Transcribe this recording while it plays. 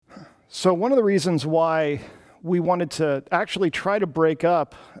So one of the reasons why we wanted to actually try to break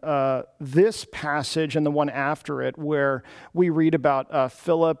up this passage and the one after it, where we read about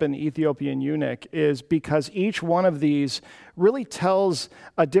Philip and the Ethiopian eunuch, is because each one of these really tells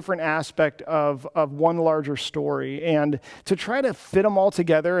a different aspect of one larger story. And to try to fit them all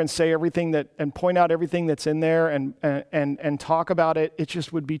together and say everything that, and point out everything that's in there and talk about it, it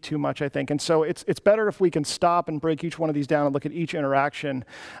just would be too much, I think. And so it's better if we can stop and break each one of these down and look at each interaction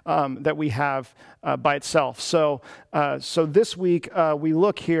that we have by itself. So this week we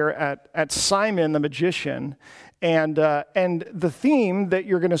look here at Simon the magician, and the theme that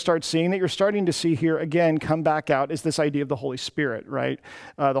you're going to start seeing, that you're starting to see here again come back out, is this idea of the Holy Spirit, right?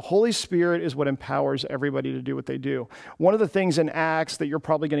 The Holy Spirit is what empowers everybody to do what they do. One of the things in Acts that you're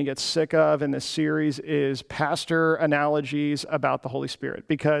probably going to get sick of in this series is pastor analogies about the Holy Spirit,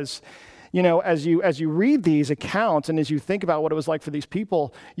 because as you read these accounts and as you think about what it was like for these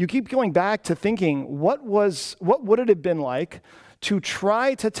people, you keep going back to thinking, what would it have been like to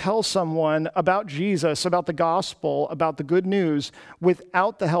try to tell someone about Jesus, about the gospel, about the good news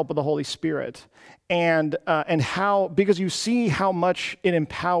without the help of the Holy Spirit, and how, because you see how much it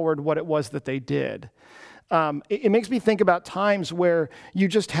empowered what it was that they did. It makes me think about times where you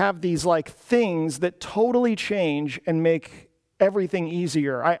just have these things that totally change and make everything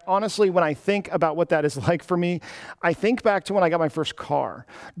easier. I honestly, when I think about what that is like for me, I think back to when I got my first car.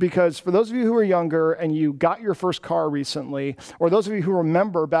 Because for those of you who are younger and you got your first car recently, or those of you who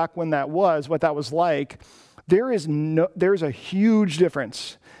remember back when that was, what that was like, there's a huge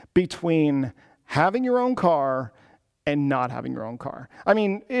difference between having your own car and not having your own car. I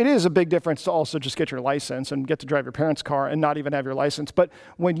mean, it is a big difference to also just get your license and get to drive your parents' car and not even have your license. But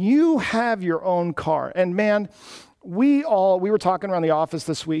when you have your own car, and man, we were talking around the office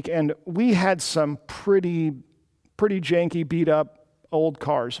this week, and we had some pretty janky, beat up old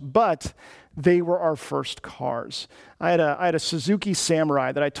cars, but they were our first cars. I had a Suzuki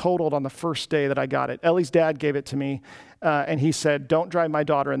Samurai that I totaled on the first day that I got it. Ellie's dad gave it to me, and he said, "Don't drive my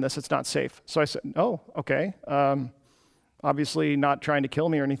daughter in this, it's not safe." So I said, "Oh, okay." Obviously not trying to kill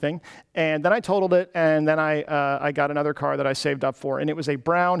me or anything. And then I totaled it, and then I got another car that I saved up for, and it was a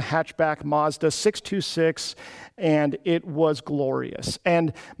brown hatchback Mazda 626, and it was glorious.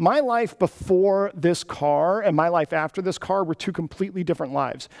 And my life before this car and my life after this car were two completely different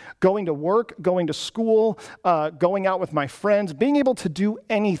lives. Going to work, going to school, going out with my friends, being able to do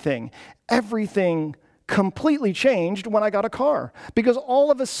anything, everything completely changed when I got a car, because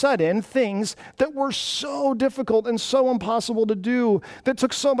all of a sudden things that were so difficult and so impossible to do, that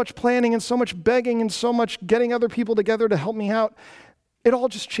took so much planning and so much begging and so much getting other people together to help me out, it all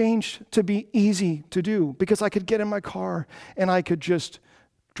just changed to be easy to do, because I could get in my car and I could just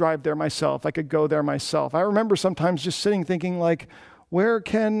drive there myself. I could go there myself. I remember sometimes just sitting thinking, where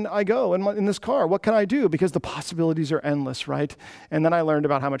can I go in this car? What can I do? Because the possibilities are endless, right? And then I learned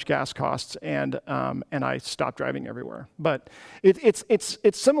about how much gas costs, and I stopped driving everywhere. But it's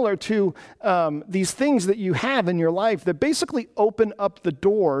similar to these things that you have in your life that basically open up the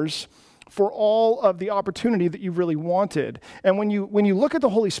doors for all of the opportunity that you really wanted. And when you look at the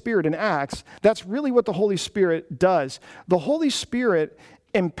Holy Spirit in Acts, that's really what the Holy Spirit does. The Holy Spirit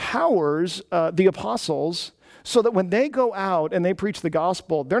empowers the apostles so that when they go out and they preach the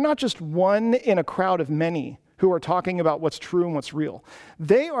gospel, they're not just one in a crowd of many who are talking about what's true and what's real.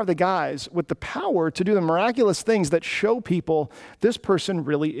 They are the guys with the power to do the miraculous things that show people this person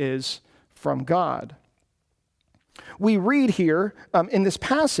really is from God. We read here in this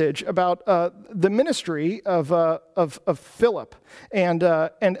passage about the ministry of Philip. And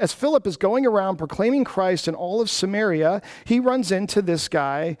as Philip is going around proclaiming Christ in all of Samaria, he runs into this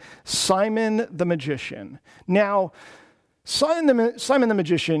guy, Simon the magician. Now, Simon the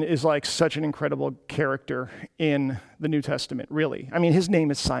magician is such an incredible character in the New Testament, really. I mean, his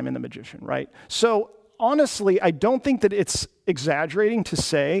name is Simon the magician, right? So honestly, I don't think that it's exaggerating to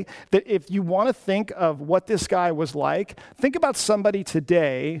say that if you want to think of what this guy was like, think about somebody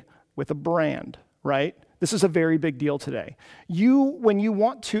today with a brand, right? This is a very big deal today. When you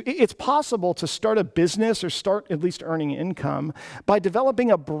want to, it's possible to start a business or start at least earning income by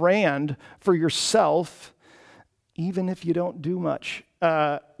developing a brand for yourself, even if you don't do much.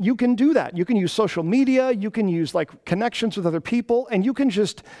 You can do that. You can use social media, you can use connections with other people, and you can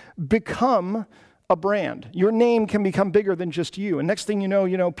just become a brand. Your name can become bigger than just you. And next thing you know,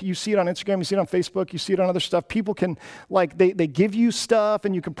 you see it on Instagram, you see it on Facebook, you see it on other stuff. People can, they give you stuff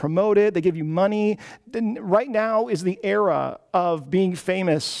and you can promote it. They give you money. Then right now is the era of being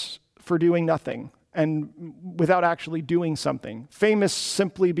famous for doing nothing and without actually doing something. Famous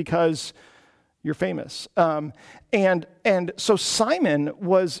simply because You're famous. And so Simon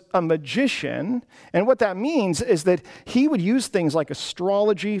was a magician, and what that means is that he would use things like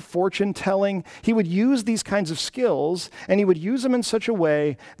astrology, fortune telling. He would use these kinds of skills, and he would use them in such a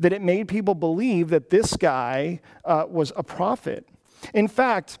way that it made people believe that this guy was a prophet. In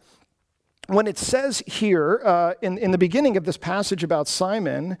fact, when it says here in the beginning of this passage about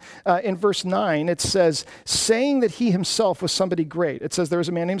Simon, in verse 9, it says, saying that he himself was somebody great. It says there was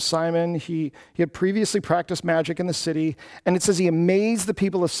a man named Simon. He had previously practiced magic in the city. And it says he amazed the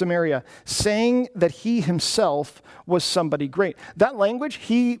people of Samaria, saying that he himself was somebody great. That language,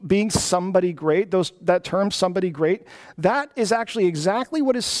 he being somebody great, that term somebody great, that is actually exactly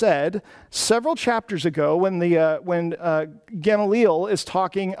what is said several chapters ago when Gamaliel is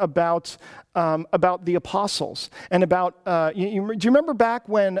talking about the apostles and about, do you remember back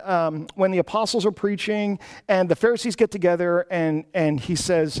when the apostles are preaching and the Pharisees get together and he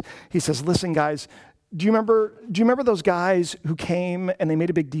says, listen guys, do you remember those guys who came and they made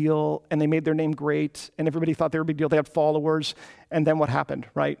a big deal and they made their name great and everybody thought they were a big deal, they had followers, and then what happened,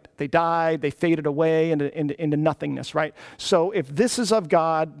 right? They died, they faded away into nothingness, right? So if this is of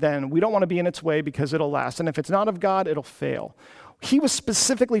God, then we don't want to be in its way because it'll last, and if it's not of God, it'll fail. He was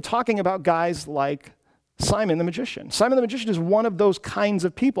specifically talking about guys like Simon the magician. Simon the magician is one of those kinds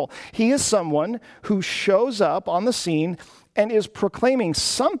of people. He is someone who shows up on the scene and is proclaiming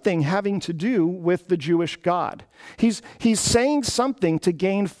something having to do with the Jewish God. He's saying something to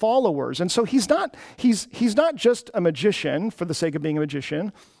gain followers. And so he's not just a magician for the sake of being a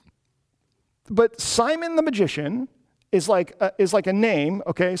magician, but Simon the magician is like a name,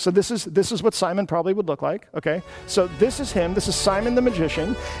 okay? So this is what Simon probably would look like, okay? So this is him. This is Simon the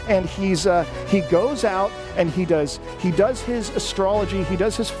magician, and he goes out and he does his astrology, he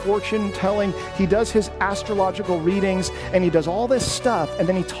does his fortune telling, he does his astrological readings, and he does all this stuff, and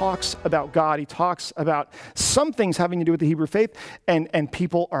then he talks about God. He talks about some things having to do with the Hebrew faith, and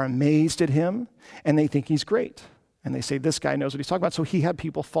people are amazed at him, and they think he's great, and they say this guy knows what he's talking about. So he had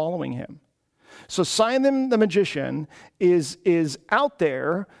people following him. So Simon the magician is out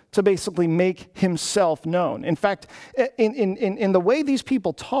there to basically make himself known. In fact, in the way these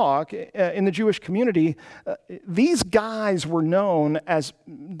people talk in the Jewish community, these guys were known as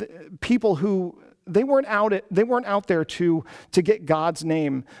people who they weren't out there to get God's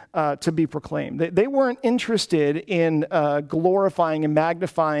name to be proclaimed. They weren't interested in glorifying and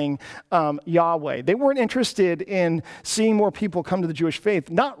magnifying Yahweh. They weren't interested in seeing more people come to the Jewish faith.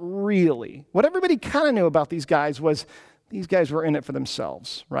 Not really. What everybody kind of knew about these guys was these guys were in it for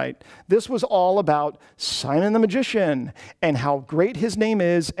themselves, right? This was all about Simon the magician and how great his name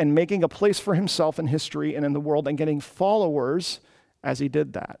is and making a place for himself in history and in the world and getting followers as he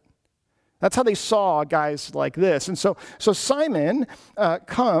did that. That's how they saw guys like this. And so Simon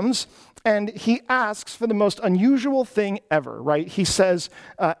comes and he asks for the most unusual thing ever, right? He says,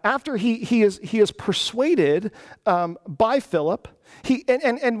 after he is persuaded by Philip,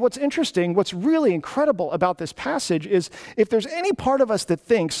 and what's interesting, what's really incredible about this passage is if there's any part of us that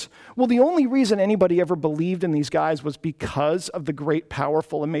thinks, well, the only reason anybody ever believed in these guys was because of the great,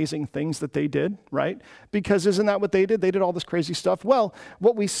 powerful, amazing things that they did, right? Because isn't that what they did? They did all this crazy stuff. Well,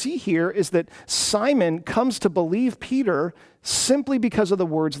 what we see here is that Simon comes to believe Peter simply because of the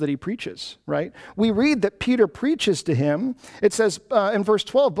words that he preaches, right? We read that Peter preaches to him. It says in verse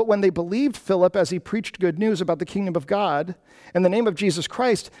 12, but when they believed Philip as he preached good news about the kingdom of God and the name of Jesus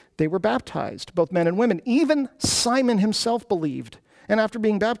Christ, they were baptized, both men and women. Even Simon himself believed. And after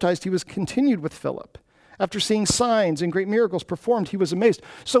being baptized, he was continued with Philip. After seeing signs and great miracles performed, he was amazed.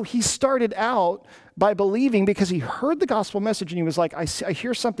 So he started out by believing because he heard the gospel message and he was like, I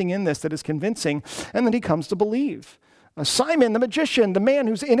hear something in this that is convincing. And then he comes to believe. Simon, the magician, the man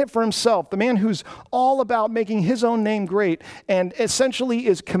who's in it for himself, the man who's all about making his own name great and essentially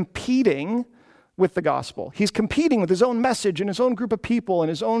is competing with the gospel. He's competing with his own message and his own group of people and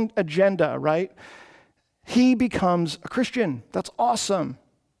his own agenda, right? He becomes a Christian. That's awesome.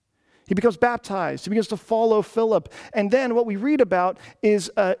 He becomes baptized. He begins to follow Philip. And then what we read about is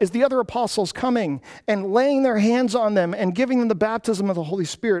the other apostles coming and laying their hands on them and giving them the baptism of the Holy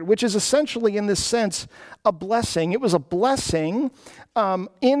Spirit, which is essentially, in this sense, a blessing. It was a blessing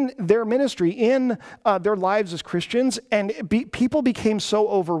in their ministry, in their lives as Christians, and people became so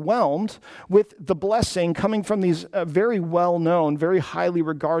overwhelmed with the blessing coming from these very well-known, very highly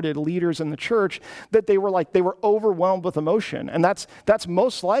regarded leaders in the church that they were overwhelmed with emotion. And that's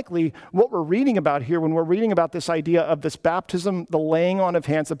most likely what we're reading about here, when we're reading about this idea of this baptism, the laying on of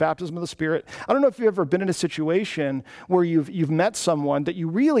hands, the baptism of the Spirit, I don't know if you've ever been in a situation where you've met someone that you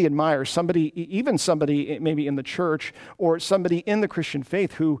really admire, even somebody maybe in the church or somebody in the Christian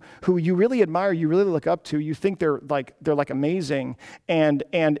faith who you really admire, you really look up to, you think they're like amazing, and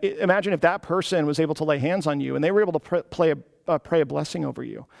imagine if that person was able to lay hands on you and they were able to pray a blessing over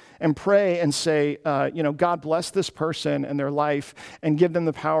you and pray and say, God bless this person and their life and give them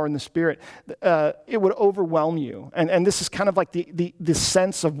the power and the Spirit. It would overwhelm you. And this is kind of like the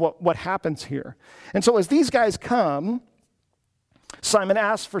sense of what happens here. And so as these guys come, Simon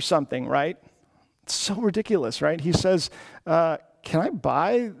asks for something, right? It's so ridiculous, right? He says, can I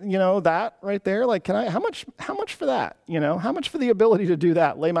buy, that right there? Like, how much for that? How much for the ability to do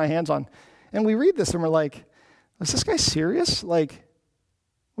that? Lay my hands on. And we read this and we're like, was this guy serious?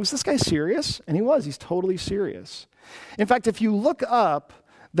 Was this guy serious? And he was. He's totally serious. In fact, if you look up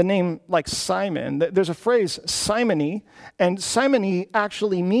the name like Simon, there's a phrase, simony, and simony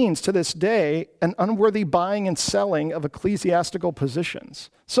actually means to this day an unworthy buying and selling of ecclesiastical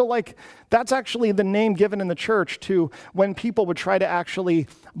positions. So that's actually the name given in the church to when people would try to actually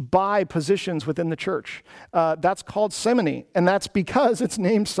buy positions within the church. That's called simony, and that's because it's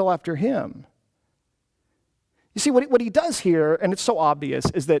named still after him. You see, what he does here, and it's so obvious,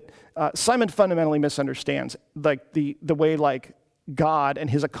 is that Simon fundamentally misunderstands the way God and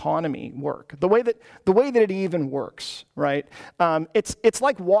his economy work, the way that it even works, right? It's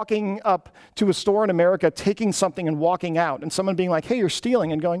like walking up to a store in America, taking something and walking out, and someone being like, "Hey, you're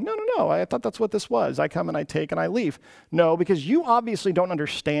stealing," and going, "No, I thought that's what this was. I come and I take and I leave." No, because you obviously don't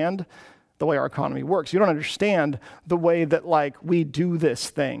understand the way our economy works. You don't understand the way that we do this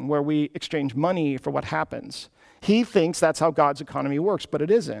thing where we exchange money for what happens. He thinks that's how God's economy works, but it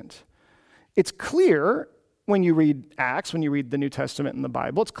isn't. It's clear when you read Acts, when you read the New Testament in the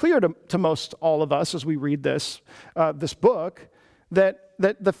Bible, it's clear to most all of us as we read this book that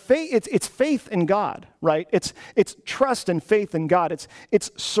the faith it's faith in God, right? It's trust and faith in God.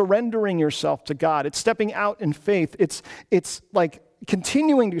 It's surrendering yourself to God. It's stepping out in faith. It's like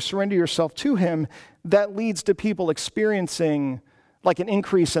continuing to surrender yourself to Him that leads to people experiencing an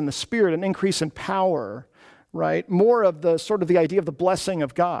increase in the Spirit, an increase in power. Right? More of the sort of the idea of the blessing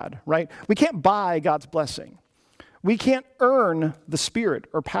of God, right? We can't buy God's blessing. We can't earn the Spirit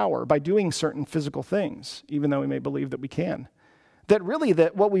or power by doing certain physical things, even though we may believe that we can. That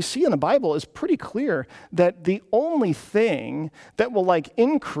what we see in the Bible is pretty clear that the only thing that will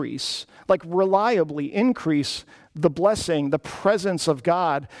increase, reliably increase the blessing, the presence of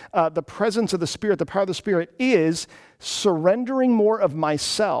God, the presence of the Spirit, the power of the Spirit is surrendering more of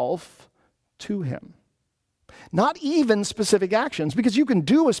myself to Him. Not even specific actions, because you can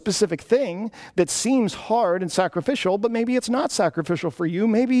do a specific thing that seems hard and sacrificial, but maybe it's not sacrificial for you.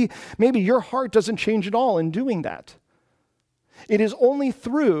 Maybe your heart doesn't change at all in doing that. It is only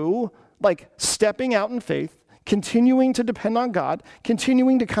through stepping out in faith, continuing to depend on God,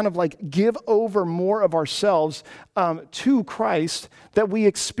 continuing to kind of give over more of ourselves to Christ that we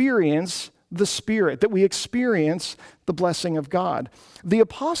experience the Spirit, that we experience the blessing of God. The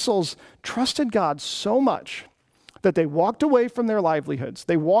apostles trusted God so much that they walked away from their livelihoods.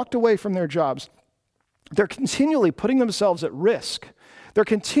 They walked away from their jobs. They're continually putting themselves at risk. They're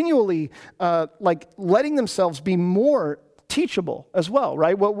continually letting themselves be more teachable as well,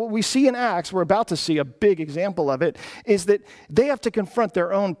 right? What we see in Acts, we're about to see a big example of it, is that they have to confront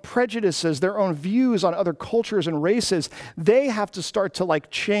their own prejudices, their own views on other cultures and races. They have to start to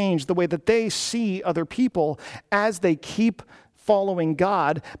change the way that they see other people as they keep following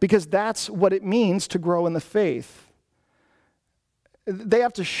God, because that's what it means to grow in the faith. They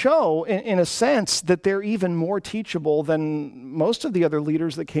have to show, in a sense, that they're even more teachable than most of the other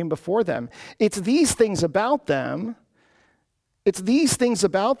leaders that came before them. It's these things about them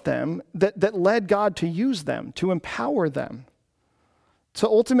that led God to use them, to empower them, to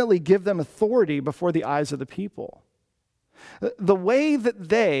ultimately give them authority before the eyes of the people. The way that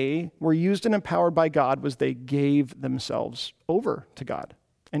they were used and empowered by God was they gave themselves over to God.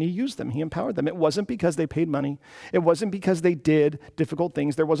 And He used them. He empowered them. It wasn't because they paid money. It wasn't because they did difficult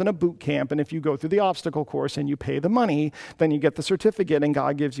things. There wasn't a boot camp, and if you go through the obstacle course and you pay the money, then you get the certificate and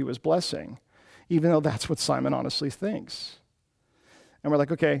God gives you His blessing, even though that's what Simon honestly thinks. And we're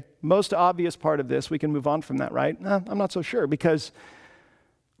like, okay, most obvious part of this, we can move on from that, right? I'm not so sure, because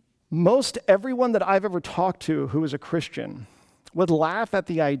most everyone that I've ever talked to who is a Christian would laugh at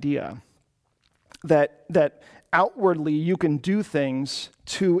the idea that outwardly you can do things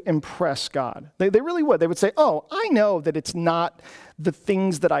to impress God. They really would. They would say, oh, I know that it's not the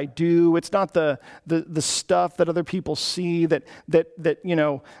things that I do. It's not the stuff that other people see that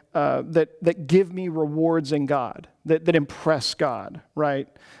give me rewards in God, that impress God, right?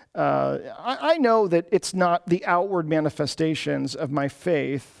 I know that it's not the outward manifestations of my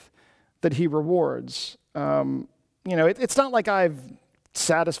faith that he rewards. It's not like I've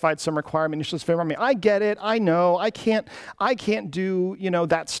satisfied some requirement in his favor on me. I get it. I know. I can't do,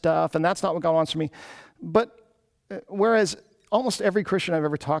 that stuff, and that's not what God wants from me. But whereas almost every Christian I've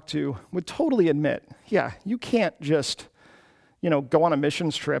ever talked to would totally admit, yeah, you can't just, go on a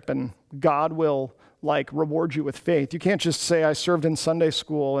missions trip and God will reward you with faith. You can't just say, I served in Sunday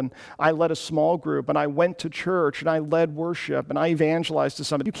school and I led a small group and I went to church and I led worship and I evangelized to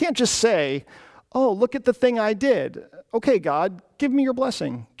somebody. You can't just say, oh, look at the thing I did. Okay, God, give me your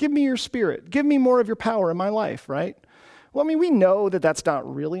blessing. Give me your spirit. Give me more of your power in my life, right? Well, we know that that's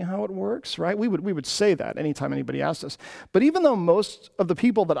not really how it works, right? We would say that anytime anybody asked us. But even though most of the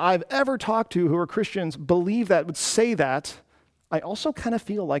people that I've ever talked to who are Christians believe that, would say that, I also kind of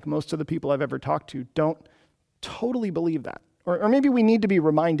feel like most of the people I've ever talked to don't totally believe that. Or maybe we need to be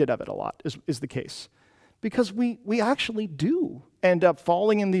reminded of it a lot, is the case. Because we actually do end up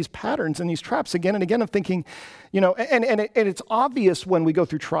falling in these patterns and these traps again and again of thinking, and it's obvious when we go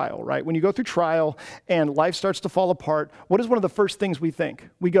through trial, right? When you go through trial and life starts to fall apart, what is one of the first things we think?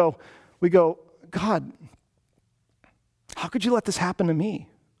 We go, God, how could you let this happen to me,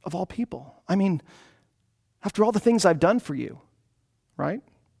 of all people? After all the things I've done for you, right?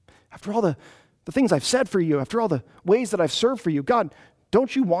 After all the things I've said for you, after all the ways that I've served for you, God,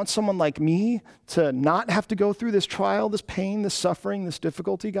 don't you want someone like me to not have to go through this trial, this pain, this suffering, this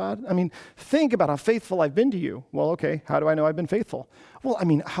difficulty, God? Think about how faithful I've been to you. Well, okay, how do I know I've been faithful? Well,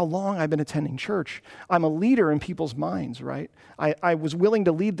 how long I've been attending church. I'm a leader in people's minds, right? I was willing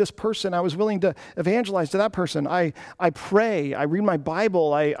to lead this person. I was willing to evangelize to that person. I pray. I read my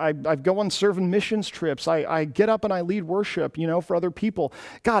Bible. I go on serving missions trips. I get up and I lead worship, for other people.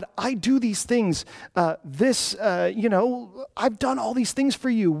 God, I do these things. I've done all these things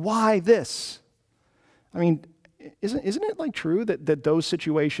for you. Why this? Isn't it true that those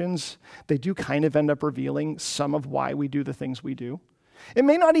situations, they do kind of end up revealing some of why we do the things we do? It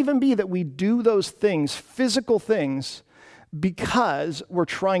may not even be that we do those things, physical things, because we're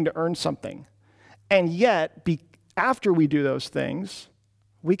trying to earn something. And yet, after we do those things,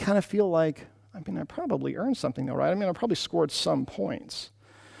 we kind of feel like, I probably earned something though, right? I probably scored some points.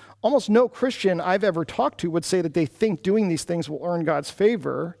 Almost no Christian I've ever talked to would say that they think doing these things will earn God's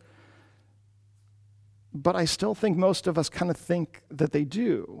favor, but I still think most of us kind of think that they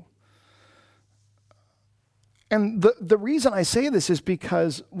do. And the reason I say this is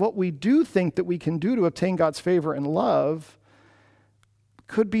because what we do think that we can do to obtain God's favor and love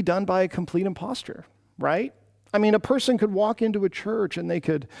could be done by a complete imposter, right? A person could walk into a church and they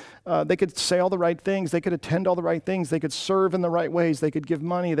could say all the right things, they could attend all the right things, they could serve in the right ways, they could give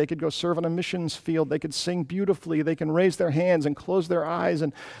money, they could go serve on a missions field, they could sing beautifully, they can raise their hands and close their eyes,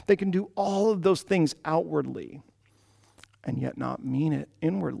 and they can do all of those things outwardly and yet not mean it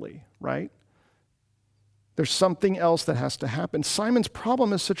inwardly, right? There's something else that has to happen. Simon's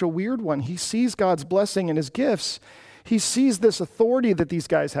problem is such a weird one. He sees God's blessing and his gifts. He sees this authority that these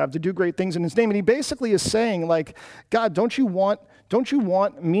guys have to do great things in his name. And he basically is saying, God, don't you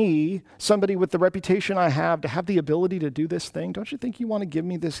want me, somebody with the reputation I have, to have the ability to do this thing? Don't you think you want to give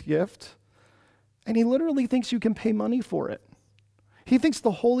me this gift? And he literally thinks you can pay money for it. He thinks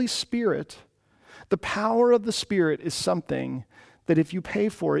the Holy Spirit, the power of the Spirit, is something that if you pay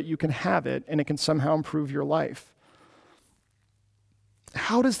for it, you can have it, and it can somehow improve your life.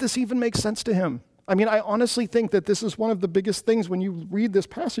 How does this even make sense to him? I honestly think that this is one of the biggest things when you read this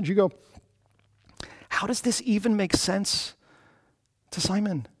passage. You go, how does this even make sense to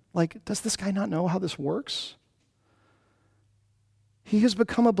Simon? Does this guy not know how this works? He has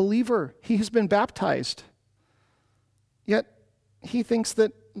become a believer. He has been baptized. Yet he thinks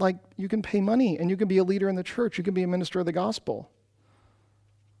that, you can pay money and you can be a leader in the church. You can be a minister of the gospel.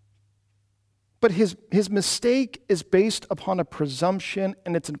 But his mistake is based upon a presumption,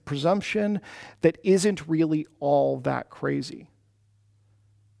 and it's a presumption that isn't really all that crazy.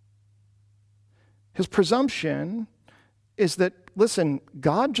 His presumption is that, listen,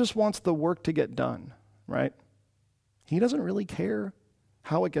 God just wants the work to get done, right? He doesn't really care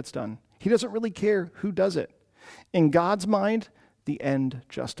how it gets done. He doesn't really care who does it. In God's mind, the end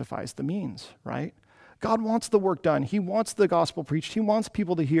justifies the means, right? God wants the work done. He wants the gospel preached. He wants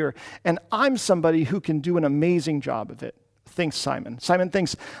people to hear. And I'm somebody who can do an amazing job of it, thinks Simon. Simon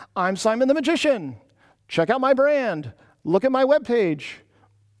thinks, I'm Simon the magician. check out my brand, look at my webpage.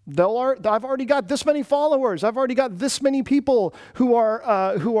 I've already got this many followers. I've already got this many people who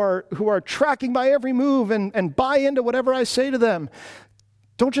are tracking my every move and buy into whatever I say to them.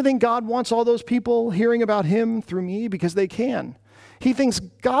 Don't you think God wants all those people hearing about him through me? Because they can. He thinks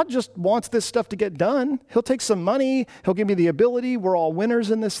God just wants this stuff to get done. He'll take some money. He'll give me the ability. We're all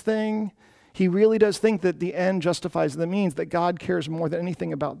winners in this thing. He really does think that the end justifies the means, that God cares more than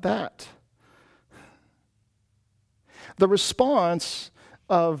anything about that. The response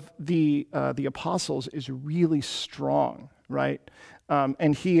of the apostles is really strong, right?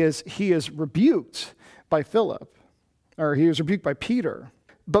 And he is rebuked by Philip, or he is rebuked by Peter.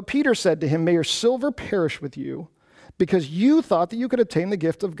 But Peter said to him, "May your silver perish with you, because you thought that you could obtain the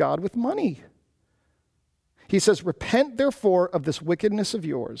gift of God with money." He says, "Repent therefore of this wickedness of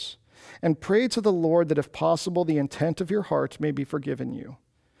yours, and pray to the Lord that if possible the intent of your heart may be forgiven you.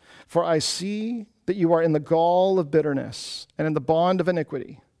 For I see that you are in the gall of bitterness and in the bond of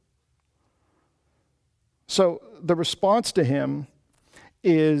iniquity." So the response to him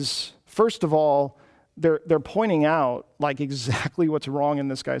is, first of all, they're pointing out like exactly what's wrong in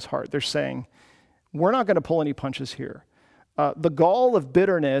this guy's heart. They're saying, we're not going to pull any punches here. The gall of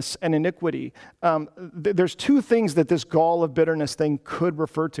bitterness and iniquity, there's two things that this gall of bitterness thing could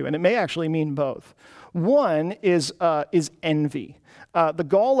refer to, and it may actually mean both. One is envy. The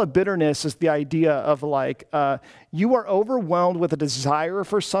gall of bitterness is the idea of like, you are overwhelmed with a desire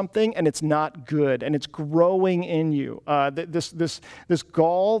for something and it's not good and it's growing in you. This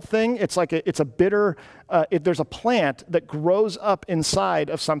gall thing, it's like it's a bitter, there's a plant that grows up inside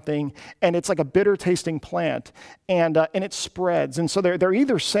of something and it's like a bitter tasting plant and it spreads. And so they're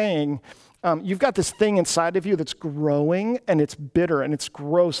either saying, you've got this thing inside of you that's growing and it's bitter and it's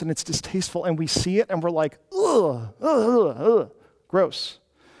gross and it's distasteful and we see it and we're like, ugh. Gross.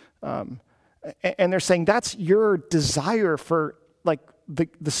 And they're saying that's your desire for like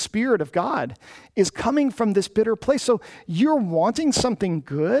the Spirit of God is coming from this bitter place. So you're wanting something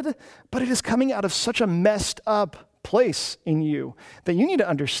good, but it is coming out of such a messed up place in you that you need to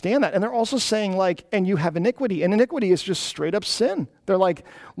understand that. And they're also saying like, and you have iniquity, and iniquity is just straight up sin. They're like,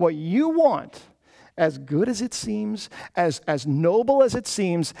 what you want, as good as it seems, as noble as it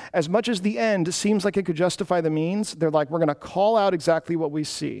seems, as much as the end seems like it could justify the means, they're like, we're going to call out exactly what we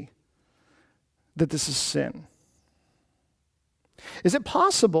see, that this is sin. Is it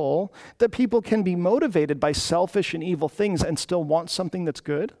possible that people can be motivated by selfish and evil things and still want something that's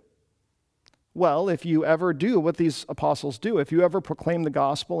good? Well, if you ever do what these apostles do, if you ever proclaim the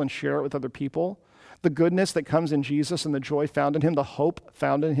gospel and share it with other people, the goodness that comes in Jesus and the joy found in him, the hope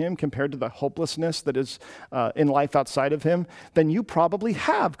found in him compared to the hopelessness that is in life outside of him, then you probably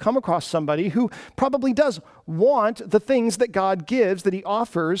have come across somebody who probably does want the things that God gives, that he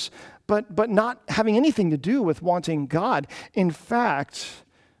offers, but not having anything to do with wanting God. In fact,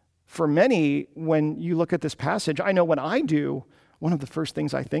 for many, when you look at this passage, I know when I do, one of the first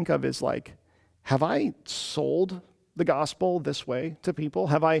things I think of is like, have I sold the gospel this way to people?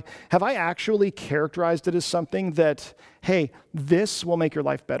 Have I actually characterized it as something that, hey, this will make your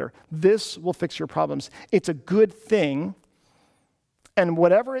life better. This will fix your problems. It's a good thing. And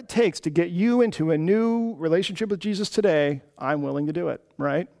whatever it takes to get you into a new relationship with Jesus today, I'm willing to do it,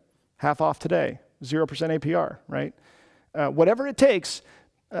 right? Half off today, 0% APR, right? Whatever it takes.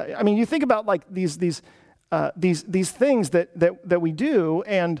 I mean, you think about like these things that we do,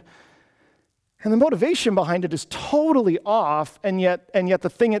 and the motivation behind it is totally off, and yet the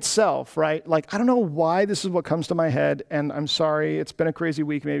thing itself, right? Like, I don't know why this is what comes to my head, and I'm sorry, it's been a crazy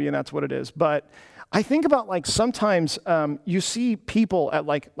week maybe, and that's what it is. But I think about like sometimes you see people at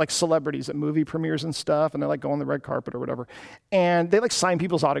like celebrities at movie premieres and stuff, and they're like go on the red carpet or whatever, and they like sign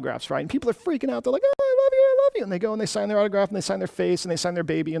people's autographs, right? And people are freaking out. They're like, oh, I love you. And they go and they sign their autograph and they sign their face and they sign their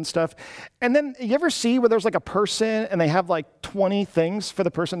baby and stuff. And then you ever see where there's like a person and they have like 20 things for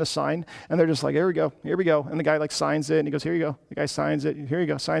the person to sign, and they're just like, here we go. And the guy like signs it and he goes, here you go. The guy signs it, here you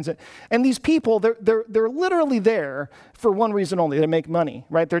go, signs it. And these people, they're literally there for one reason only, to make money,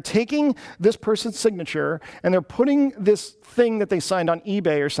 right? They're taking this person's signature and they're putting this thing that they signed on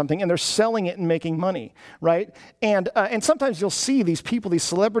eBay or something, and they're selling it and making money, right? And sometimes you'll see these people, these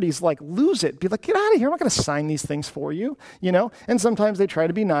celebrities, like lose it, be like, get out of here! I'm not going to sign these things for you, you know. And sometimes they try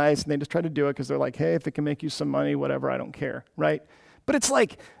to be nice and they just try to do it because they're like, hey, if it can make you some money, whatever, I don't care, right? But it's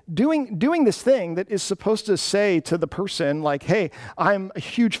like doing this thing that is supposed to say to the person, like, hey, I'm a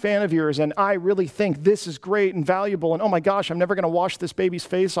huge fan of yours, and I really think this is great and valuable, and oh my gosh, I'm never going to wash this baby's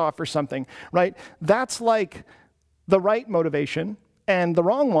face off or something, right? That's like the right motivation, and the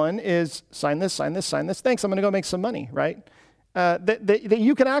wrong one is sign this, thanks, I'm going to go make some money, right? that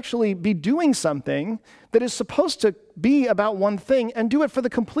you can actually be doing something that is supposed to be about one thing and do it for the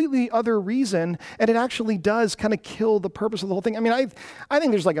completely other reason, and it actually does kind of kill the purpose of the whole thing. I mean, I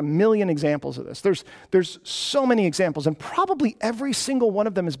think there's like a million examples of this. There's so many examples, and probably every single one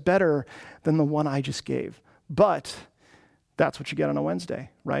of them is better than the one I just gave. But that's what you get on a Wednesday,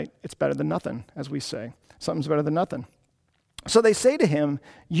 right? It's better than nothing, as we say. Something's better than nothing. So they say to him,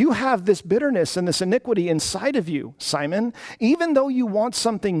 you have this bitterness and this iniquity inside of you, Simon, even though you want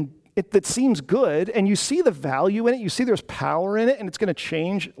something that seems good and you see the value in it, you see there's power in it and it's going to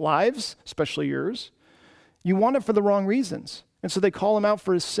change lives, especially yours. You want it for the wrong reasons. And so they call him out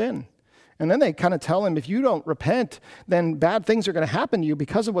for his sin. And then they kind of tell him, if you don't repent, then bad things are going to happen to you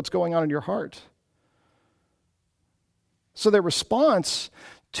because of what's going on in your heart. So their response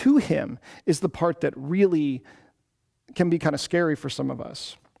to him is the part that really can be kind of scary for some of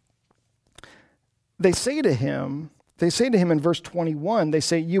us. They say to him in verse 21, they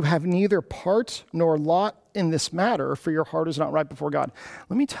say, you have neither part nor lot in this matter, for your heart is not right before God.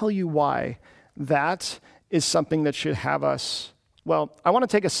 Let me tell you why that is something that should have us. Well, I want to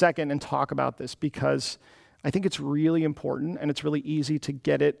take a second and talk about this because I think it's really important and it's really easy to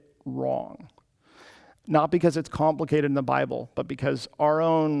get it wrong. Not because it's complicated in the Bible, but because our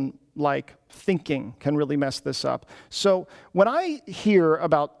own thinking can really mess this up. So when I hear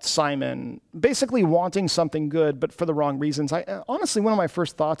about Simon basically wanting something good, but for the wrong reasons, honestly, one of my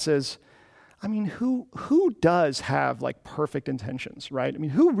first thoughts is, I mean, who does have perfect intentions, right? I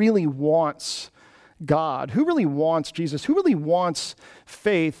mean, who really wants God? Who really wants Jesus? Who really wants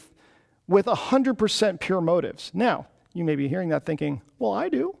faith with 100% pure motives? Now, you may be hearing that thinking, well, I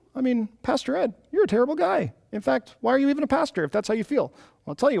do. I mean, Pastor Ed, you're a terrible guy. In fact, why are you even a pastor if that's how you feel?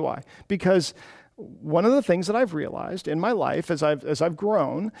 Well, I'll tell you why. Because one of the things that I've realized in my life as I've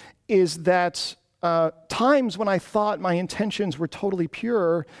grown is that times when I thought my intentions were totally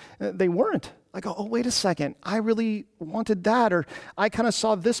pure, they weren't. I go, oh, wait a second, I really wanted that, or I kind of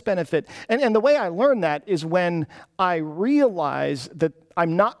saw this benefit. And the way I learned that is when I realize that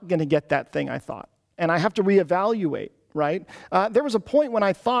I'm not going to get that thing I thought, and I have to reevaluate. Right? There was a point when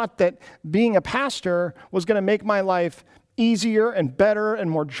I thought that being a pastor was going to make my life easier and better and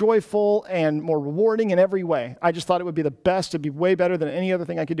more joyful and more rewarding in every way. I just thought it would be the best. It'd be way better than any other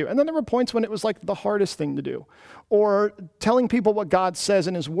thing I could do. And then there were points when it was the hardest thing to do. Or telling people what God says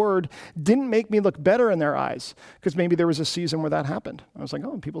in his word didn't make me look better in their eyes, because maybe there was a season where that happened. I was like,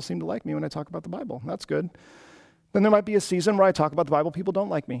 oh, people seem to like me when I talk about the Bible. That's good. Then there might be a season where I talk about the Bible, people don't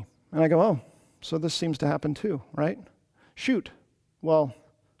like me. And I go, oh, so this seems to happen too, right? Shoot, well,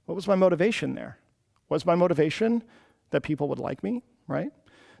 what was my motivation there? Was my motivation that people would like me, right?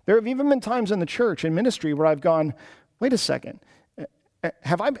 There have even been times in the church, in ministry, where I've gone, wait a second,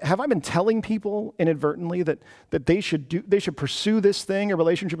 have I been telling people inadvertently that they should pursue this thing, a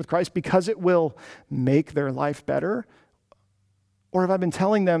relationship with Christ, because it will make their life better? Or have I been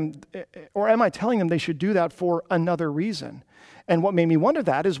telling them, or am I telling them they should do that for another reason? And what made me wonder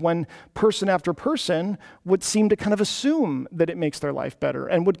that is when person after person would seem to kind of assume that it makes their life better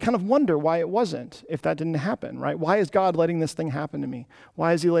and would kind of wonder why it wasn't if that didn't happen, right? Why is God letting this thing happen to me?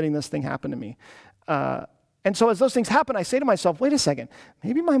 Why is he letting this thing happen to me? And so as those things happen, I say to myself, wait a second,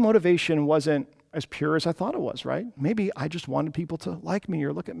 maybe my motivation wasn't as pure as I thought it was, right? Maybe I just wanted people to like me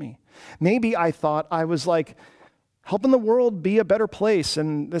or look at me. Maybe I thought I was helping the world be a better place,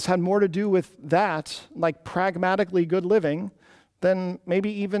 and this had more to do with that, pragmatically good living, than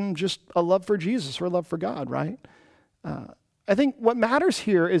maybe even just a love for Jesus or a love for God, right? I think what matters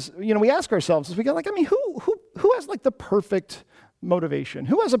here is, we ask ourselves, who has the perfect motivation?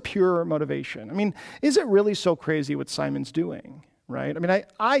 Who has a pure motivation? I mean, is it really so crazy what Simon's doing, right? I mean,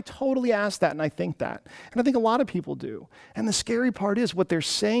 I totally ask that and I think that. And I think a lot of people do. And the scary part is what they're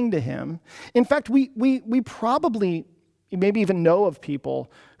saying to him. In fact, we probably maybe even know of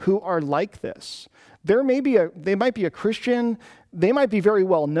people who are like this. They might be a Christian. They might be very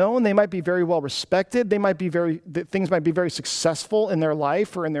well known. They might be very well respected. Things might be very successful in their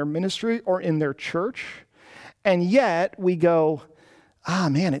life or in their ministry or in their church. And yet we go,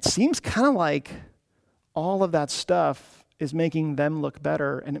 man, it seems kind of like all of that stuff is making them look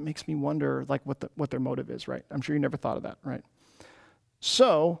better. And it makes me wonder what their motive is, right? I'm sure you never thought of that, right?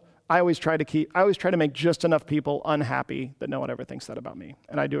 So I always try to make just enough people unhappy that no one ever thinks that about me.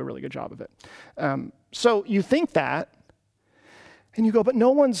 And I do a really good job of it. So you think that, and you go, but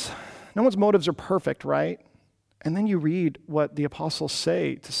no one's motives are perfect, right? And then you read what the apostles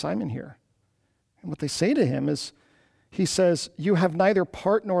say to Simon here. And what they say to him is, he says, you have neither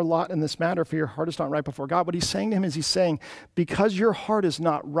part nor lot in this matter, for your heart is not right before God. What he's saying to him is, he's saying, because your heart is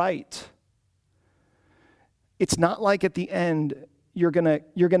not right, it's not like at the end you're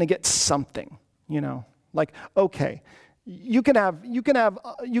gonna get something, like, okay, you can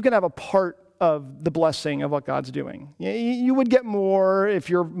have a part of the blessing of what God's doing. You would get more if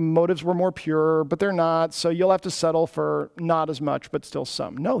your motives were more pure, but they're not, so you'll have to settle for not as much, but still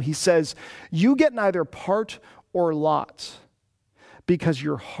some. No, he says, you get neither part or lot because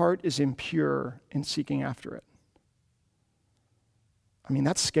your heart is impure in seeking after it. I mean,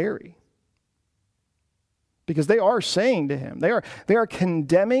 that's scary. Because they are saying to him, they are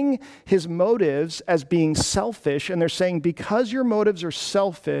condemning his motives as being selfish, and they're saying, because your motives are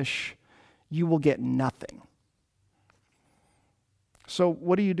selfish, you will get nothing. So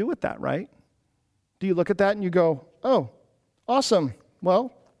what do you do with that, right? Do you look at that and you go, oh, awesome.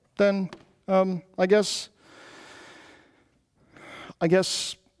 Well, then I guess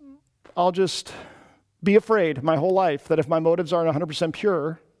I'll just be afraid my whole life that if my motives aren't 100%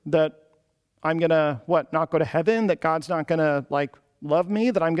 pure, that I'm going to, not go to heaven, that God's not going to, love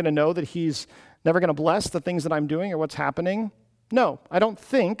me, that I'm going to know that he's never going to bless the things that I'm doing or what's happening? No, I don't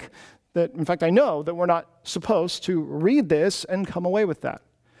think that, in fact, I know that we're not supposed to read this and come away with that.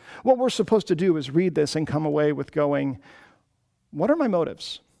 What we're supposed to do is read this and come away with going, what are my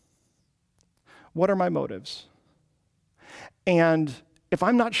motives? What are my motives? And if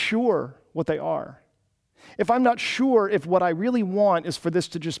I'm not sure what they are, if I'm not sure if what I really want is for this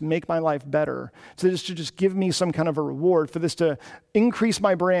to just make my life better, to just give me some kind of a reward, for this to increase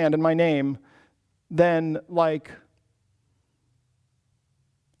my brand and my name, then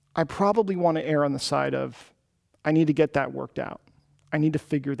I probably want to err on the side of, I need to get that worked out. I need to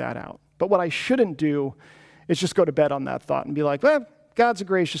figure that out. But what I shouldn't do is just go to bed on that thought and be like, well, God's a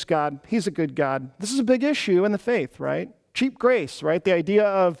gracious God. He's a good God. This is a big issue in the faith, right? Cheap grace, right? The idea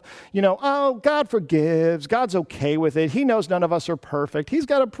of, God forgives. God's okay with it. He knows none of us are perfect. He's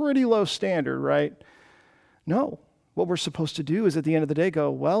got a pretty low standard, right? No. What we're supposed to do is at the end of the day go,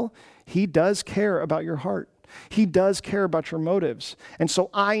 well, he does care about your heart. He does care about your motives. And so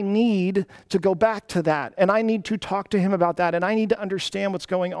I need to go back to that, and I need to talk to him about that, and I need to understand what's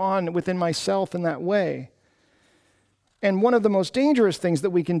going on within myself in that way. And one of the most dangerous things that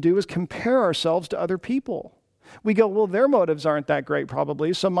we can do is compare ourselves to other people. We go, well, their motives aren't that great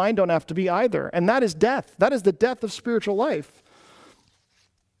probably, so mine don't have to be either. And that is death. That is the death of spiritual life.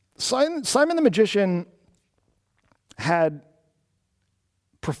 Simon the magician had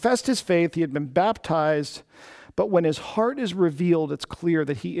professed his faith, he had been baptized, but when his heart is revealed, it's clear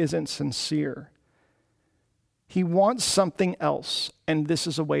that he isn't sincere. He wants something else, and this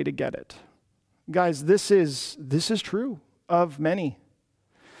is a way to get it. Guys, this is true of many.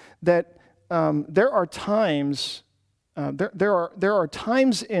 That there are times there are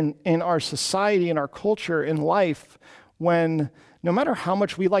times in our society, in our culture, in life, when no matter how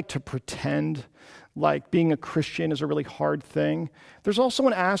much we like to pretend like being a Christian is a really hard thing, there's also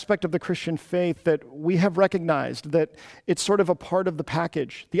an aspect of the Christian faith that we have recognized that it's sort of a part of the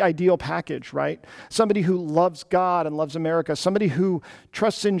package, the ideal package, right? Somebody who loves God and loves America, somebody who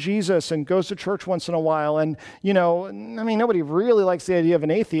trusts in Jesus and goes to church once in a while. And, nobody really likes the idea of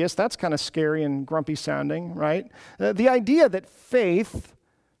an atheist. That's kind of scary and grumpy sounding, right? The idea that faith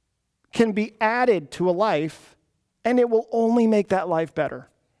can be added to a life and it will only make that life better.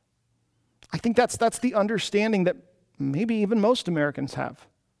 I think that's the understanding that maybe even most Americans have.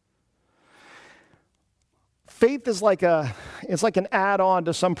 Faith is like an add-on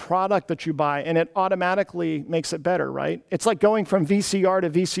to some product that you buy, and it automatically makes it better, right? It's like going from VCR to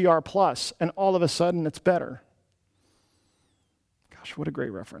VCR Plus, and all of a sudden it's better. Gosh, what a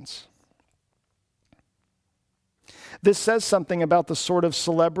great reference. This says something about the sort of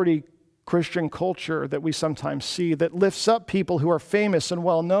celebrity Christian culture that we sometimes see that lifts up people who are famous and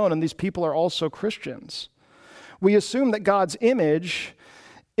well-known, and these people are also Christians. We assume that God's image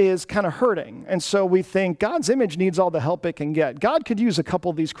is kind of hurting, and so we think God's image needs all the help it can get. God could use a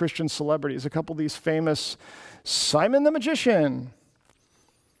couple of these Christian celebrities, a couple of these famous, Simon the magician.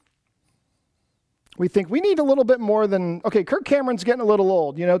 We think we need a little bit more than, okay, Kirk Cameron's getting a little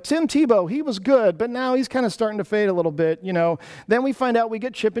old. Tim Tebow, he was good, but now he's kind of starting to fade a little bit. Then we find out we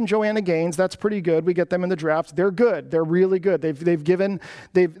get Chip and Joanna Gaines. That's pretty good. We get them in the draft. They're good. They're really good. They've given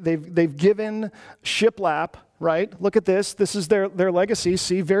shiplap, right? Look at this. This is their legacy.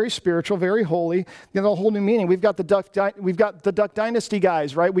 See, very spiritual, very holy. A whole new meaning. We've got the Duck Dynasty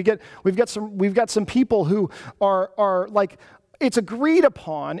guys, right? We've got some people who are like. It's agreed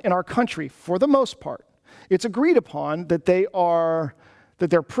upon in our country, for the most part, it's agreed upon that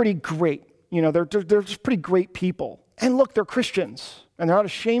they're pretty great. They're just pretty great people. And look, they're Christians, and they're not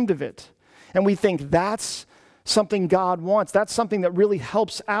ashamed of it. And we think that's something God wants. That's something that really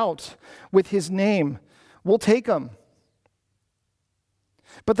helps out with his name. We'll take them.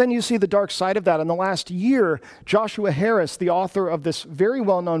 But then you see the dark side of that. In the last year, Joshua Harris, the author of this very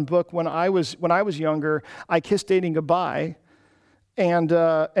well-known book, When I Was Younger, I Kissed Dating Goodbye, and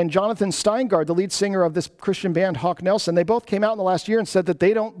Jonathan Steingard, the lead singer of this Christian band, Hawk Nelson, they both came out in the last year and said that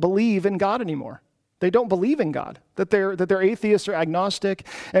they don't believe in God anymore. They don't believe in God, that they're atheists or agnostic.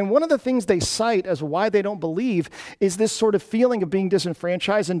 And one of the things they cite as why they don't believe is this sort of feeling of being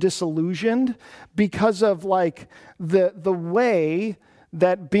disenfranchised and disillusioned because of like the way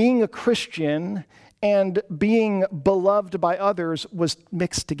that being a Christian and being beloved by others was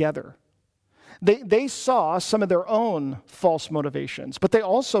mixed together. They saw some of their own false motivations, but they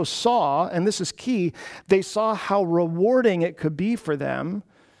also saw, and this is key, they saw how rewarding it could be for them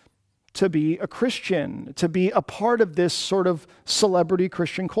to be a Christian, to be a part of this sort of celebrity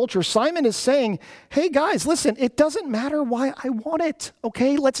Christian culture. Simon is saying, hey guys, listen, it doesn't matter why I want it,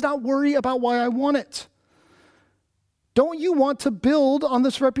 okay? Let's not worry about why I want it. Don't you want to build on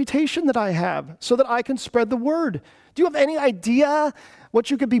this reputation that I have so that I can spread the word? Do you have any idea what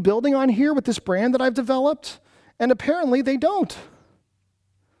you could be building on here with this brand that I've developed? And apparently they don't.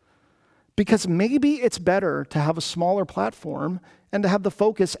 Because maybe it's better to have a smaller platform and to have the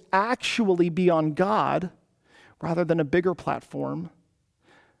focus actually be on God rather than a bigger platform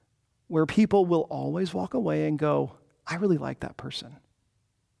where people will always walk away and go, I really like that person.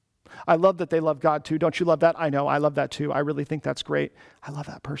 I love that they love God too. Don't you love that? I know, I love that too. I really think that's great. I love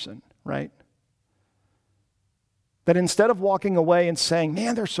that person, right? That instead of walking away and saying,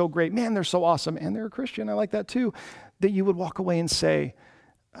 man, they're so great, man, they're so awesome, and they're a Christian, I like that too, that you would walk away and say,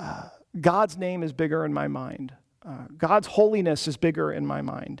 God's name is bigger in my mind. God's holiness is bigger in my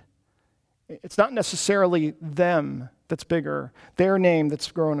mind. It's not necessarily them that's bigger, their name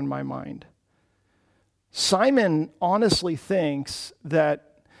that's grown in my mind. Simon honestly thinks that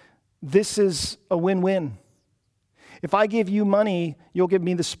this is a win-win. If I give you money, you'll give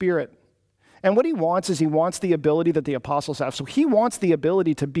me the Spirit. And what he wants is he wants the ability that the apostles have. So he wants the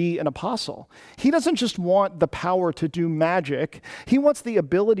ability to be an apostle. He doesn't just want the power to do magic. He wants the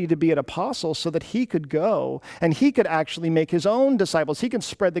ability to be an apostle so that he could go and he could actually make his own disciples. He can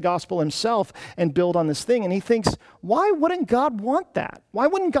spread the gospel himself and build on this thing. And he thinks, why wouldn't God want that? Why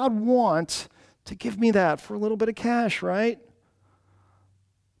wouldn't God want to give me that for a little bit of cash, right?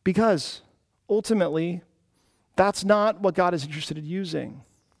 Because ultimately, that's not what God is interested in using.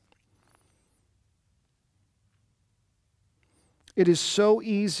 It is so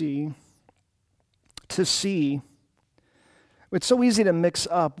easy to see, it's so easy to mix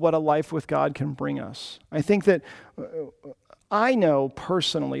up what a life with God can bring us. I think that, I know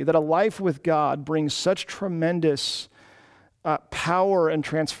personally that a life with God brings such tremendous power and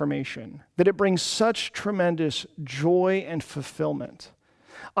transformation, that it brings such tremendous joy and fulfillment.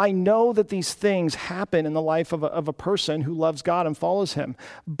 I know that these things happen in the life of a person who loves God and follows him,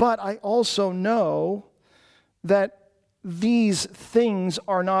 but I also know that these things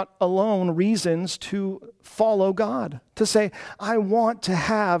are not alone reasons to follow God, to say, I want to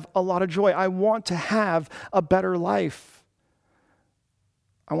have a lot of joy. I want to have a better life.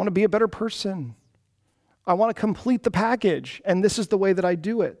 I want to be a better person. I want to complete the package, and this is the way that I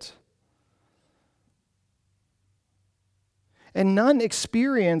do it. And none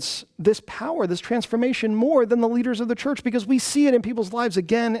experience this power, this transformation more than the leaders of the church because we see it in people's lives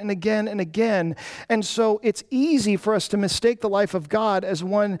again and again and again. And so it's easy for us to mistake the life of God as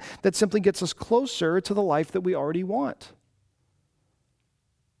one that simply gets us closer to the life that we already want.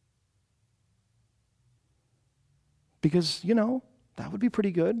 Because, that would be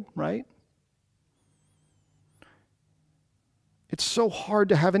pretty good, right? It's so hard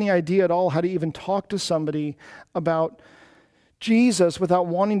to have any idea at all how to even talk to somebody about Jesus without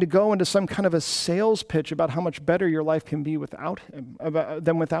wanting to go into some kind of a sales pitch about how much better your life can be without him,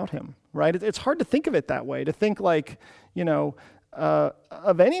 than without him, right? It's hard to think of it that way, to think like,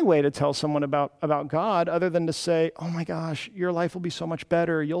 of any way to tell someone about God other than to say, oh my gosh, your life will be so much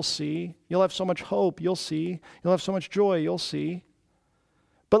better, you'll see. You'll have so much hope, you'll see. You'll have so much joy, you'll see.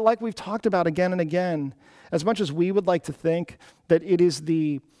 But like we've talked about again and again, as much as we would like to think that it is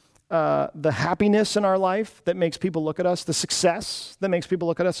the happiness in our life that makes people look at us, the success that makes people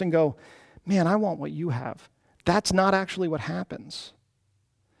look at us and go, man, I want what you have. That's not actually what happens.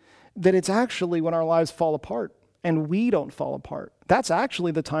 That it's actually when our lives fall apart and we don't fall apart. That's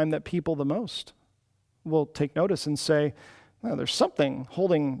actually the time that people the most will take notice and say, well, there's something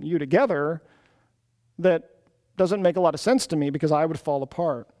holding you together that doesn't make a lot of sense to me because I would fall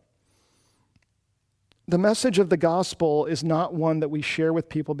apart. The message of the gospel is not one that we share with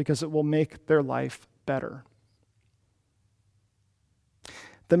people because it will make their life better.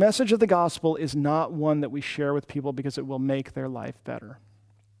 The message of the gospel is not one that we share with people because it will make their life better.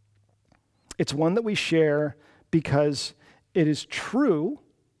 It's one that we share because it is true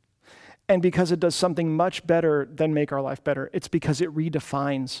and because it does something much better than make our life better. It's because it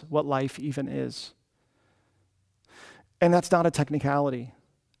redefines what life even is. And that's not a technicality.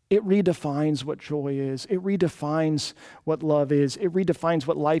 It redefines what joy is. It redefines what love is. It redefines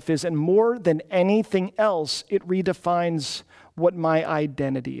what life is. And more than anything else, it redefines what my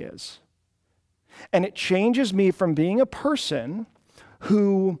identity is. And it changes me from being a person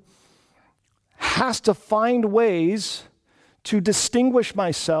who has to find ways to distinguish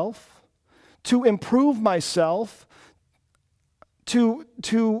myself, to improve myself, to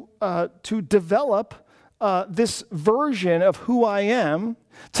develop this version of who I am,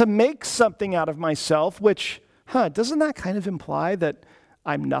 to make something out of myself, which, doesn't that kind of imply that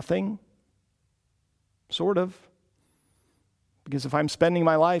I'm nothing? Sort of. Because if I'm spending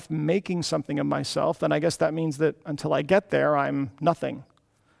my life making something of myself, then I guess that means that until I get there, I'm nothing.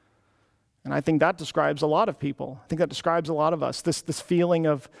 And I think that describes a lot of people. I think that describes a lot of us. This feeling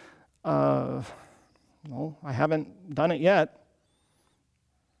of, I haven't done it yet.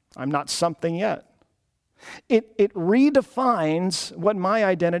 I'm not something yet. It redefines what my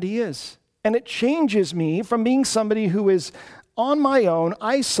identity is. And it changes me from being somebody who is on my own,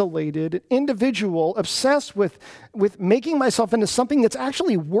 isolated, individual, obsessed with making myself into something that's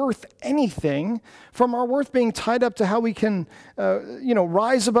actually worth anything, from our worth being tied up to how we can,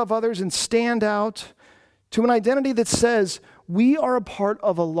 rise above others and stand out, to an identity that says we are a part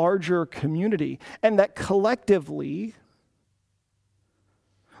of a larger community, and that collectively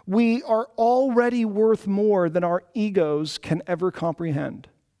we are already worth more than our egos can ever comprehend.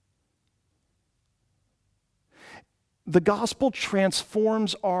 The gospel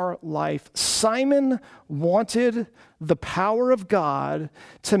transforms our life. Simon wanted the power of God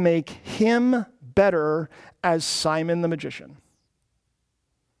to make him better as Simon the magician.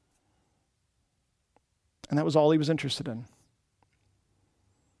 And that was all he was interested in.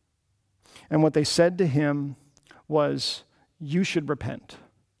 And what they said to him was, you should repent.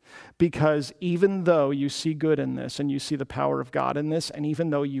 Because even though you see good in this and you see the power of God in this, and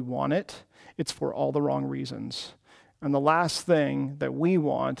even though you want it, it's for all the wrong reasons. And the last thing that we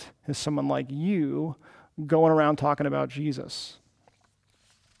want is someone like you going around talking about Jesus.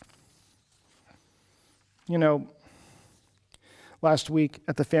 Last week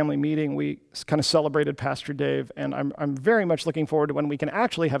at the family meeting, we kind of celebrated Pastor Dave, and I'm very much looking forward to when we can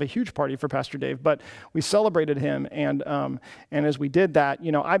actually have a huge party for Pastor Dave. But we celebrated him, and as we did that,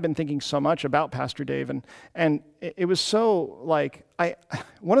 I've been thinking so much about Pastor Dave, and it was so like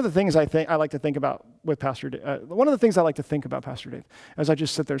one of the things I like to think about with Pastor Dave. One of the things I like to think about Pastor Dave, as I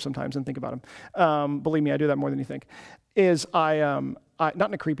just sit there sometimes and think about him. Believe me, I do that more than you think. Is I not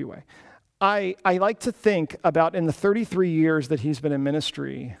in a creepy way. I like to think about, in the 33 years that he's been in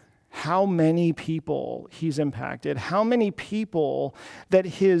ministry, how many people he's impacted, how many people that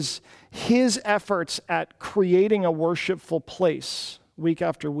his efforts at creating a worshipful place week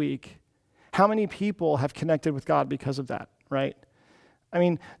after week, how many people have connected with God because of that, right? I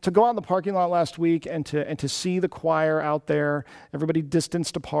mean, to go out in the parking lot last week and to see the choir out there, everybody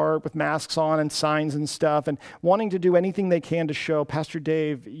distanced apart with masks on and signs and stuff, and wanting to do anything they can to show, Pastor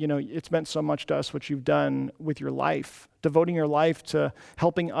Dave, it's meant so much to us what you've done with your life, devoting your life to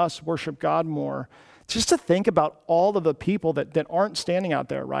helping us worship God more. Just to think about all of the people that aren't standing out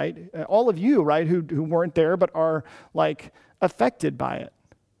there, right? All of you, right, who weren't there but are like affected by it.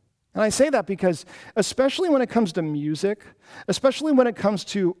 And I say that because, especially when it comes to music, especially when it comes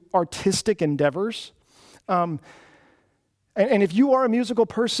to artistic endeavors, and if you are a musical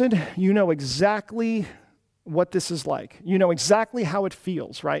person, you know exactly what this is like. You know exactly how it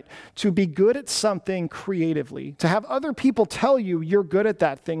feels, right? To be good at something creatively, to have other people tell you you're good at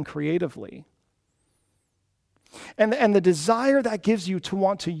that thing creatively. And the desire that gives you to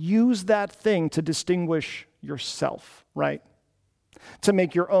want to use that thing to distinguish yourself, right? To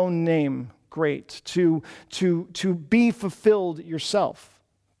make your own name great, to be fulfilled yourself,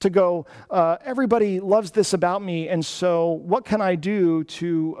 to go, everybody loves this about me, and so what can I do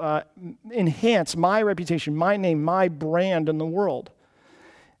to enhance my reputation, my name, my brand in the world?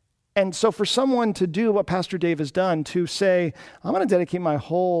 And so for someone to do what Pastor Dave has done, to say, I'm going to dedicate my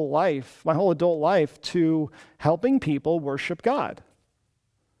whole life, my whole adult life, to helping people worship God,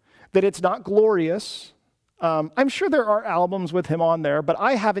 that it's not glorious. I'm sure there are albums with him on there, but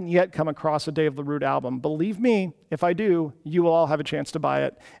I haven't yet come across a Dave LaRue album. Believe me, if I do, you will all have a chance to buy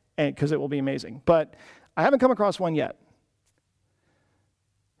it, because it will be amazing. But I haven't come across one yet.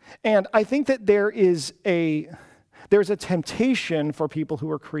 And I think that there is There's a temptation for people who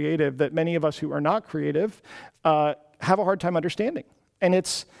are creative that many of us who are not creative have a hard time understanding. And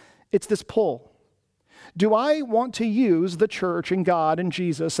it's this pull. Do I want to use the church and God and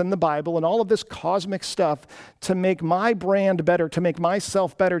Jesus and the Bible and all of this cosmic stuff to make my brand better, to make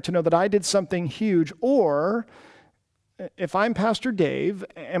myself better, to know that I did something huge? Or if I'm Pastor Dave,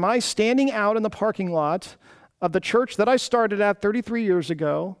 am I standing out in the parking lot of the church that I started at 33 years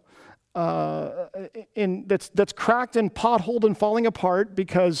ago, that's cracked and potholed and falling apart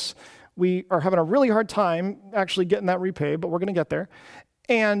because we are having a really hard time actually getting that repaid, but we're going to get there.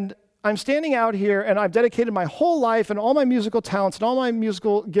 And I'm standing out here and I've dedicated my whole life and all my musical talents and all my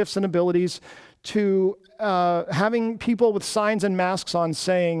musical gifts and abilities to having people with signs and masks on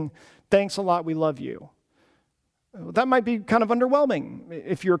saying, thanks a lot, we love you. That might be kind of underwhelming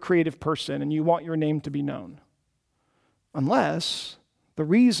if you're a creative person and you want your name to be known. Unless the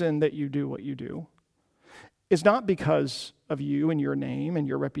reason that you do what you do is not because of you and your name and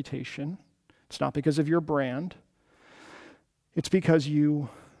your reputation. It's not because of your brand. It's because you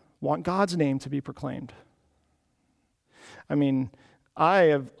want God's name to be proclaimed. I mean,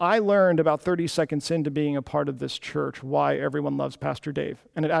 I learned about 30 seconds into being a part of this church why everyone loves Pastor Dave.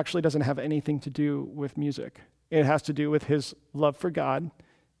 And it actually doesn't have anything to do with music. It has to do with his love for God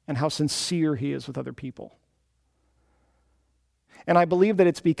and how sincere he is with other people. And I believe that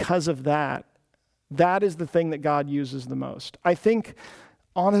it's because of that. That is the thing that God uses the most. I think,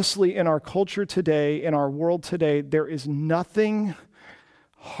 honestly, in our culture today, in our world today, there is nothing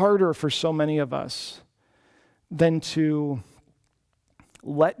harder for so many of us than to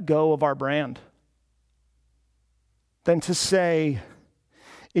let go of our brand, than to say,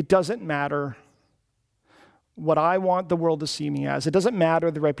 it doesn't matter what I want the world to see me as. It doesn't matter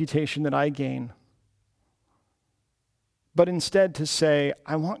the reputation that I gain. But instead to say,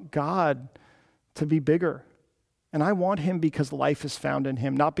 I want God to be bigger. And I want him because life is found in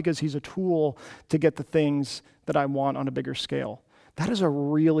him, not because he's a tool to get the things that I want on a bigger scale. That is a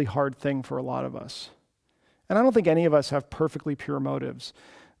really hard thing for a lot of us. And I don't think any of us have perfectly pure motives.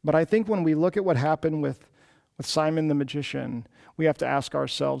 But I think when we look at what happened with Simon the magician, we have to ask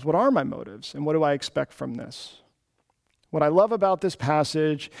ourselves, what are my motives? And what do I expect from this? What I love about this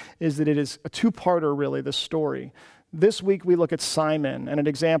passage is that it is a two-parter, really, this story. This week we look at Simon and an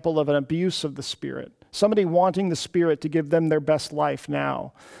example of an abuse of the Spirit. Somebody wanting the Spirit to give them their best life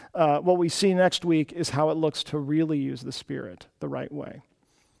now. What we see next week is how it looks to really use the Spirit the right way.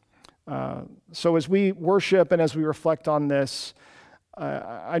 So as we worship and as we reflect on this,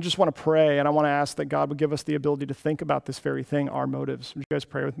 I just want to pray and I want to ask that God would give us the ability to think about this very thing, our motives. Would you guys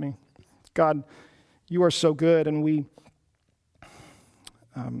pray with me? God, you are so good, and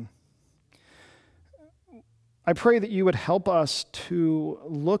I pray that you would help us to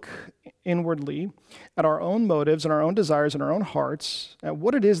look inwardly at our own motives and our own desires and our own hearts, at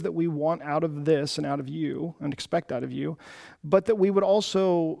what it is that we want out of this and out of you and expect out of you, but that we would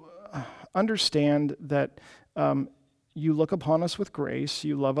also understand that you look upon us with grace,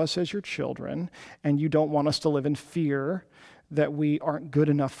 you love us as your children, and you don't want us to live in fear that we aren't good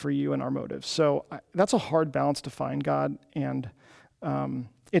enough for you in our motives. So that's a hard balance to find, God, and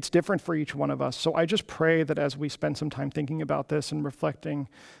it's different for each one of us. So I just pray that as we spend some time thinking about this and reflecting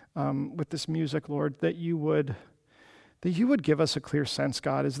with this music, Lord, that you would give us a clear sense,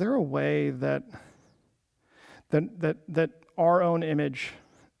 God. Is there a way that our own image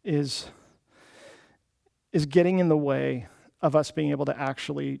is getting in the way of us being able to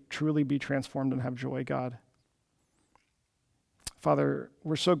actually truly be transformed and have joy, God? Father,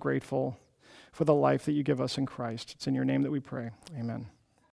 we're so grateful for the life that you give us in Christ. It's in your name that we pray. Amen.